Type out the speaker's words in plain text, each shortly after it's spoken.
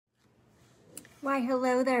Why,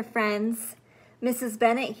 hello there, friends. Mrs.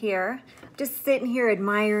 Bennett here. Just sitting here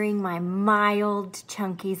admiring my mild,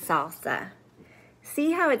 chunky salsa.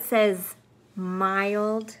 See how it says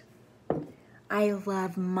mild? I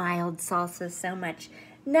love mild salsa so much.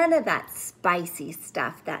 None of that spicy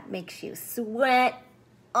stuff that makes you sweat.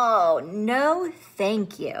 Oh, no,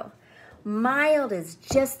 thank you. Mild is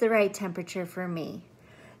just the right temperature for me.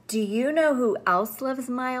 Do you know who else loves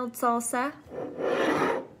mild salsa?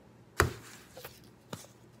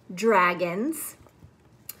 Dragons.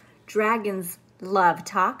 Dragons love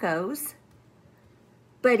tacos.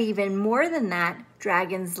 But even more than that,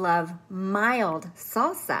 dragons love mild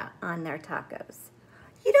salsa on their tacos.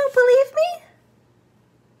 You don't believe me?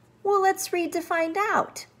 Well, let's read to find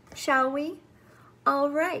out, shall we? All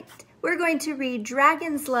right, we're going to read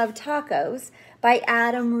Dragons Love Tacos by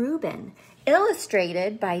Adam Rubin,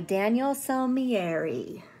 illustrated by Daniel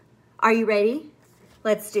Salmieri. Are you ready?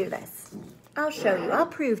 Let's do this. I'll show you, I'll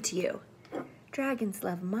prove to you. Dragons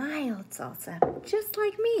love mild salsa, just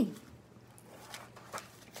like me.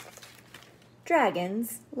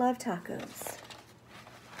 Dragons love tacos.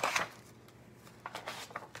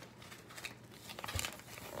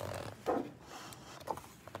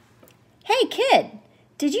 Hey kid,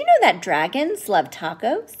 did you know that dragons love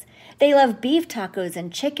tacos? They love beef tacos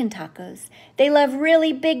and chicken tacos. They love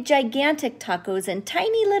really big, gigantic tacos and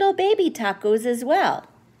tiny little baby tacos as well.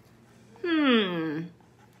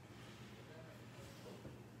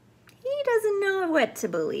 He doesn't know what to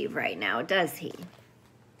believe right now, does he?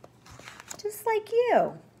 Just like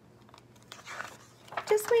you.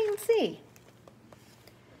 Just wait and see.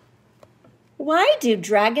 Why do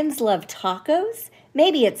dragons love tacos?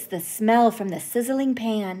 Maybe it's the smell from the sizzling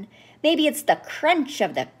pan. Maybe it's the crunch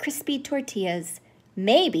of the crispy tortillas.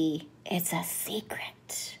 Maybe it's a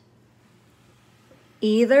secret.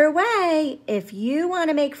 Either way, if you want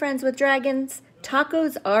to make friends with dragons,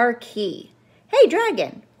 tacos are key. Hey,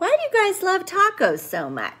 dragon, why do you guys love tacos so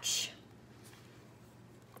much?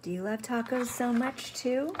 Do you love tacos so much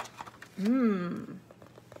too?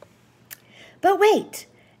 But wait,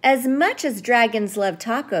 as much as dragons love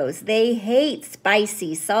tacos, they hate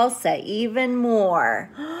spicy salsa even more.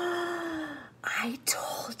 I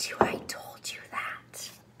told you that.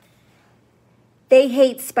 They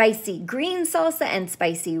hate spicy green salsa and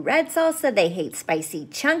spicy red salsa. They hate spicy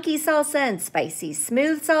chunky salsa and spicy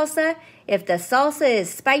smooth salsa. If the salsa is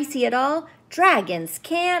spicy at all, dragons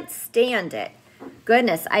can't stand it.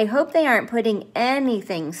 Goodness, I hope they aren't putting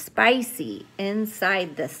anything spicy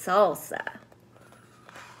inside the salsa.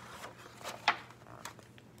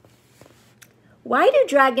 Why do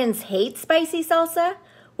dragons hate spicy salsa?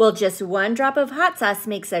 Well, just one drop of hot sauce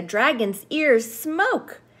makes a dragon's ears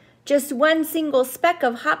smoke. Just one single speck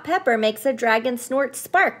of hot pepper makes a dragon snort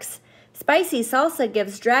sparks. Spicy salsa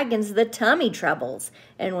gives dragons the tummy troubles.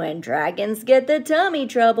 And when dragons get the tummy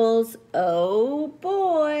troubles, oh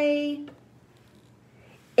boy.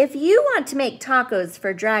 If you want to make tacos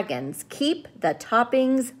for dragons, keep the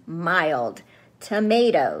toppings mild.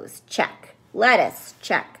 Tomatoes, check. Lettuce,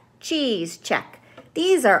 check. Cheese, check.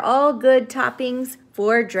 These are all good toppings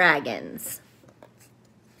for dragons.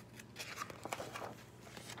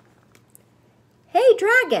 Hey,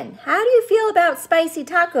 dragon, how do you feel about spicy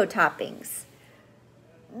taco toppings?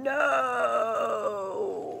 No.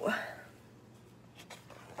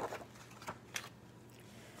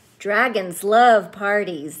 Dragons love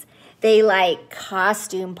parties. They like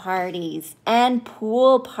costume parties and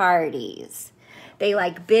pool parties. They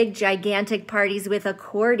like big, gigantic parties with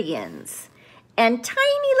accordions and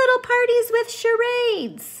tiny little parties with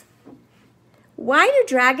charades. Why do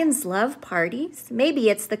dragons love parties? Maybe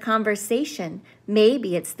it's the conversation.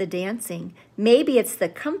 Maybe it's the dancing. Maybe it's the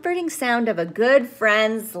comforting sound of a good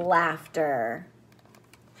friend's laughter.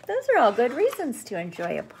 Those are all good reasons to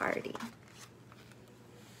enjoy a party.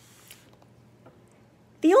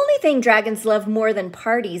 The only thing dragons love more than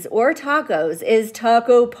parties or tacos is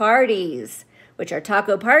taco parties, which are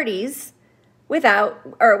taco parties with a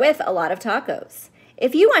lot of tacos.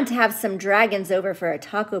 If you want to have some dragons over for a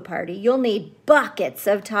taco party, you'll need buckets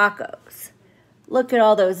of tacos. Look at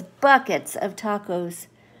all those buckets of tacos.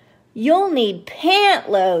 You'll need pant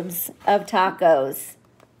loads of tacos.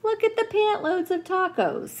 Look at the pant loads of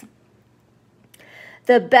tacos.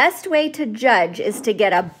 The best way to judge is to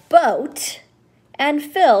get a boat and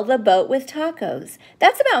fill the boat with tacos.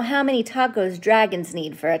 That's about how many tacos dragons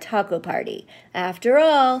need for a taco party. After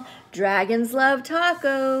all, dragons love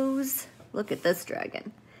tacos. Look at this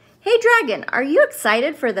dragon. Hey, dragon, are you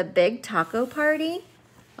excited for the big taco party?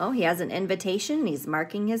 Oh, he has an invitation and he's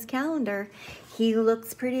marking his calendar. He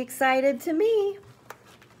looks pretty excited to me.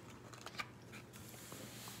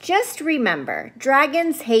 Just remember,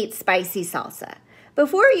 dragons hate spicy salsa.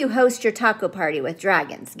 Before you host your taco party with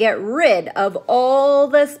dragons, get rid of all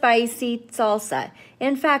the spicy salsa.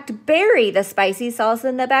 In fact, bury the spicy salsa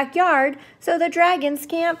in the backyard so the dragons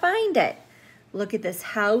can't find it. Look at this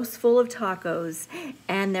house full of tacos,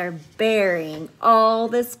 and they're burying all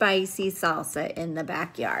the spicy salsa in the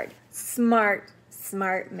backyard. Smart,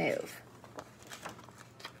 smart move.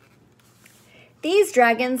 These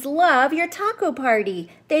dragons love your taco party.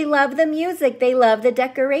 They love the music. They love the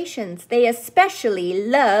decorations. They especially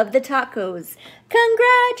love the tacos.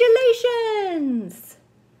 Congratulations!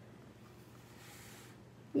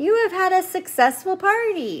 You have had a successful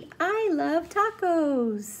party. I love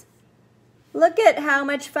tacos. Look at how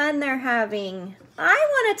much fun they're having. I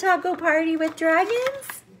want a taco party with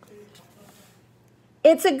dragons.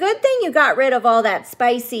 It's a good thing you got rid of all that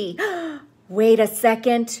spicy. Wait a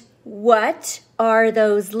second. What are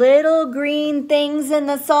those little green things in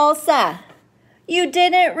the salsa? You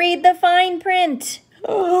didn't read the fine print.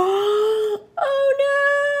 Oh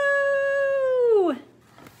no!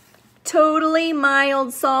 Totally mild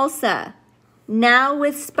salsa. Now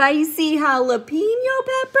with spicy jalapeno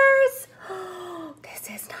peppers.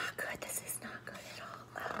 This is not good. This is not good at all.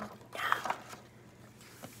 Oh no.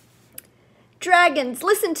 Dragons,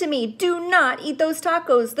 listen to me. Do not eat those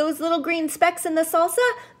tacos. Those little green specks in the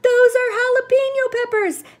salsa, those are jalapeno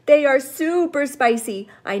peppers. They are super spicy.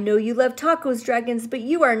 I know you love tacos, dragons, but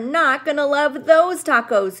you are not going to love those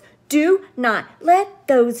tacos. Do not let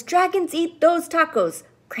those dragons eat those tacos.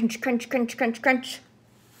 Crunch, crunch, crunch, crunch, crunch.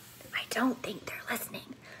 I don't think they're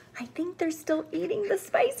listening. I think they're still eating the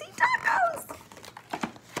spicy tacos.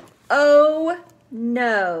 Oh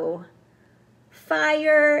no.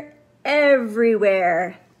 Fire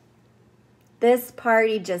everywhere. This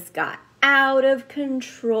party just got out of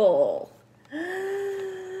control.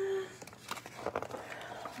 Oh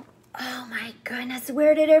my goodness,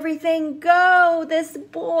 where did everything go? This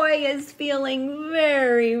boy is feeling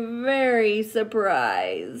very, very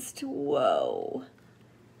surprised. Whoa.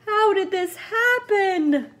 How did this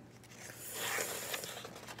happen?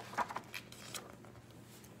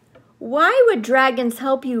 Why would dragons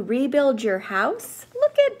help you rebuild your house?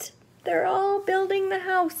 Look at, they're all building the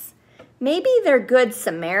house. Maybe they're good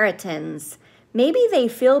Samaritans. Maybe they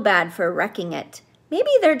feel bad for wrecking it. Maybe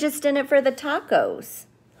they're just in it for the tacos.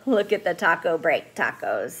 Look at the taco break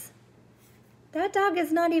tacos. That dog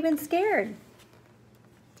is not even scared.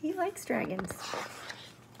 He likes dragons.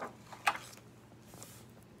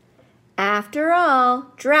 After all,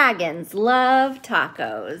 dragons love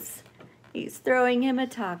tacos. He's throwing him a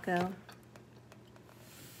taco.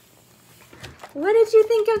 What did you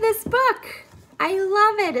think of this book? I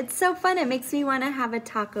love it. It's so fun. It makes me want to have a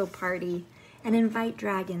taco party and invite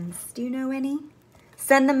dragons. Do you know any?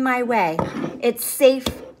 Send them my way. It's safe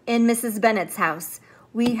in Mrs. Bennett's house.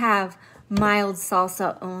 We have mild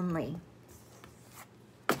salsa only.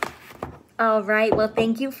 All right. Well,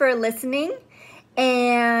 thank you for listening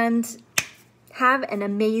and have an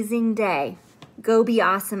amazing day. Go be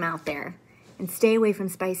awesome out there and stay away from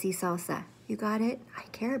spicy salsa. You got it? I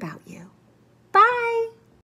care about you.